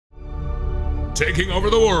taking over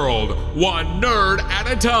the world, one nerd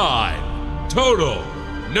at a time. Total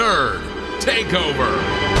Nerd Takeover.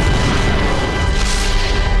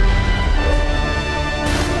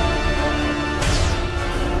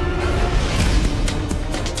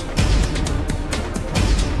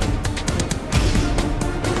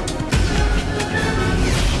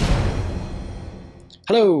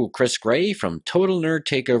 Hello, Chris Gray from Total Nerd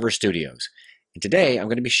Takeover Studios. And today I'm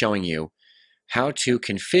going to be showing you how to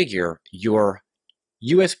configure your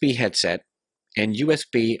USB headset and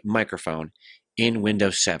USB microphone in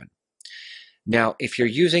Windows 7. Now, if you're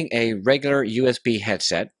using a regular USB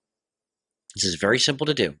headset, this is very simple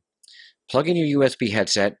to do. Plug in your USB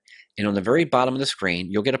headset, and on the very bottom of the screen,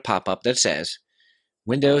 you'll get a pop-up that says,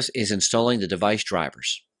 Windows is installing the device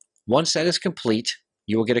drivers. Once that is complete,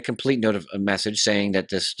 you will get a complete message saying that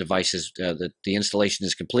this device is that the installation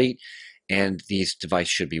is complete and these devices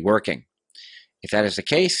should be working. If that is the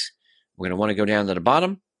case, we're going to want to go down to the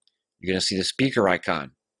bottom. You're going to see the speaker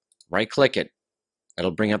icon. Right-click it.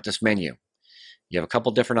 That'll bring up this menu. You have a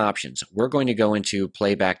couple different options. We're going to go into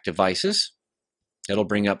Playback Devices. That'll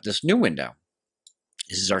bring up this new window.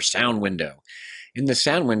 This is our sound window. In the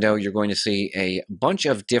sound window, you're going to see a bunch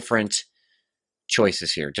of different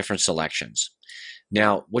choices here, different selections.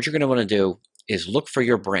 Now, what you're going to want to do is look for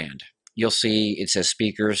your brand. You'll see it says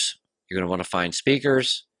speakers. You're going to want to find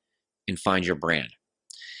speakers and find your brand.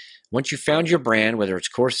 Once you've found your brand, whether it's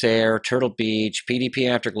Corsair, Turtle Beach, PDP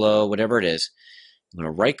Afterglow, whatever it is, I'm going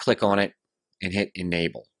to right-click on it and hit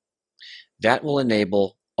Enable. That will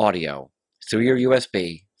enable audio through your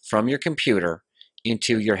USB from your computer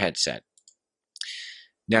into your headset.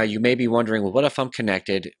 Now, you may be wondering, well, what if I'm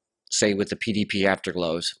connected, say with the PDP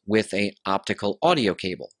Afterglows, with an optical audio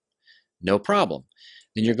cable? No problem.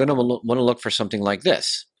 Then you're going to want to look for something like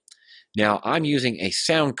this. Now, I'm using a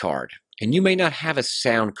sound card, and you may not have a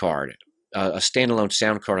sound card, a standalone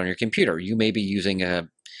sound card on your computer. You may be using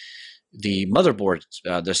the motherboard,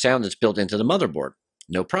 the sound that's built into the motherboard.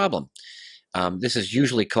 No problem. This is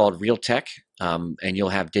usually called Realtek, and you'll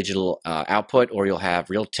have digital output, or you'll have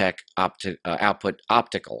Realtek output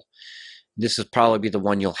optical. This will probably be the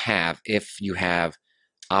one you'll have if you have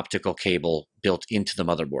optical cable built into the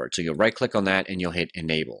motherboard. So you'll right-click on that and you'll hit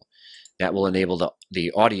Enable. That will enable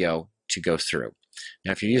the audio to go through.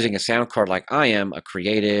 Now, if you're using a sound card like I am, a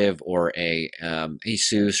Creative or a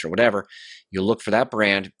Asus or whatever, you'll look for that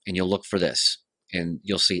brand and you'll look for this. And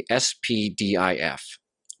you'll see SPDIF.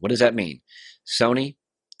 What does that mean? Sony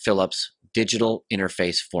Philips Digital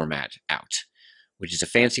Interface Format Out, which is a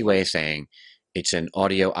fancy way of saying it's an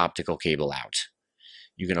audio optical cable out.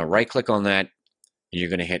 You're going to right-click on that, and you're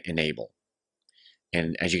going to hit Enable.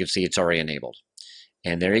 And as you can see, it's already enabled.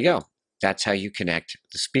 And there you go. That's how you connect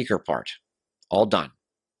the speaker part. All done.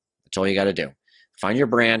 That's all you got to do. Find your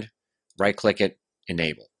brand, right-click it,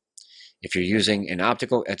 Enable. If you're using an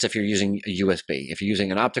optical, that's if you're using a USB. If you're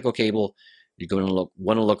using an optical cable, you're going to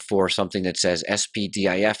want to look for something that says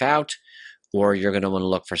SPDIF out, or you're going to want to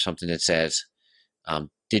look for something that says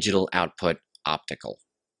Digital Output Optical.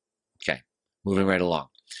 Okay, moving right along.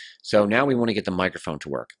 So now we want to get the microphone to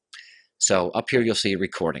work. So up here you'll see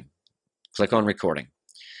recording. Click on recording.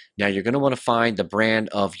 Now you're going to want to find the brand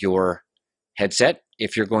of your headset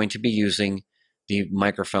if you're going to be using the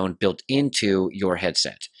microphone built into your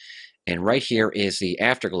headset. And right here is the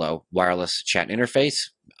Afterglow wireless chat interface,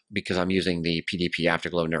 because I'm using the PDP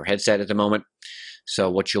Afterglow Nur Headset at the moment.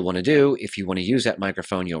 So what you'll want to do, if you want to use that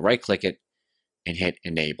microphone, you'll right-click it and hit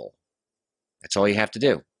Enable. That's all you have to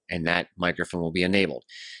do, and that microphone will be enabled.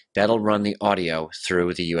 That'll run the audio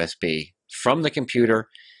through the USB from the computer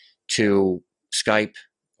to Skype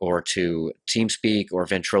or to TeamSpeak or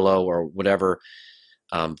Ventrilo or whatever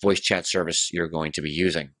voice chat service you're going to be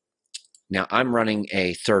using. Now, I'm running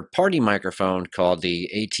a third-party microphone called the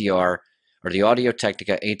ATR, or the Audio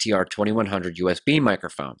Technica ATR 2100 USB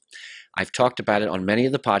microphone. I've talked about it on many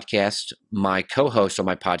of the podcasts. My co-host on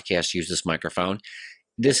my podcast used this microphone.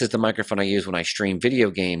 This is the microphone I use when I stream video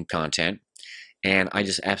game content, and I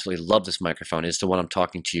just absolutely love this microphone. It's the one I'm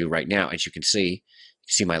talking to you right now. As you can see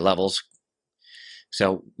my levels.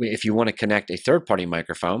 So if you want to connect a third-party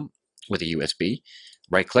microphone with a USB,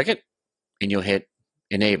 right-click it, and you'll hit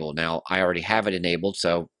Enable. Now, I already have it enabled,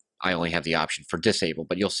 so I only have the option for Disable,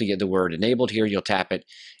 but you'll see the word Enabled here. You'll tap it,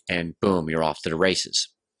 and boom, you're off to the races.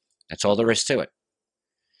 That's all there is to it.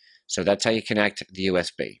 So that's how you connect the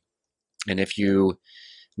USB. And if you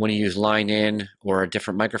want to use line in or a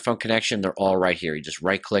different microphone connection, they're all right here. You just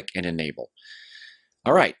right-click and Enable.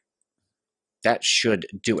 All right. That should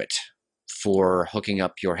do it for hooking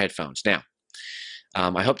up your headphones. Now,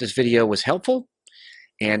 I hope this video was helpful.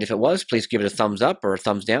 And if it was, please give it a thumbs up or a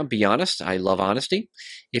thumbs down. Be honest. I love honesty.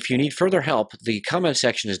 If you need further help, the comment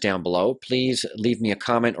section is down below. Please leave me a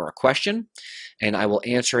comment or a question, and I will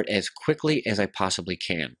answer it as quickly as I possibly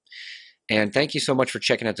can. And thank you so much for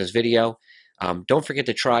checking out this video. Don't forget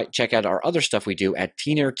to check out our other stuff we do at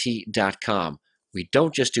tnrt.com. We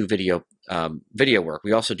don't just do video work.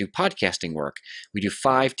 We also do podcasting work. We do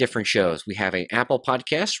 5 different shows. We have an Apple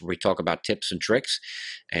podcast where we talk about tips and tricks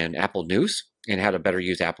and Apple news and how to better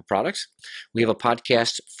use Apple products. We have a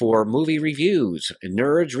podcast for movie reviews,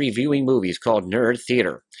 nerds reviewing movies called Nerd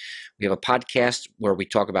Theater. We have a podcast where we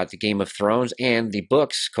talk about the Game of Thrones and the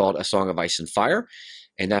books called A Song of Ice and Fire,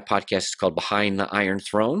 and that podcast is called Behind the Iron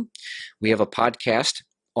Throne. We have a podcast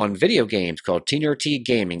on video games called TNRT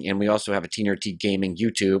Gaming, and we also have a TNRT Gaming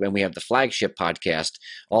YouTube, and we have the flagship podcast,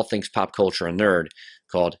 All Things Pop Culture and Nerd,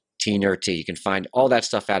 called TNRT. You can find all that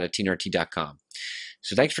stuff out at tnrt.com.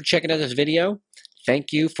 So thanks for checking out this video.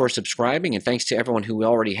 Thank you for subscribing, and thanks to everyone who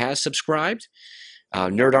already has subscribed.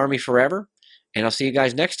 Nerd Army forever, and I'll see you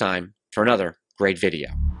guys next time for another great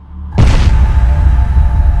video.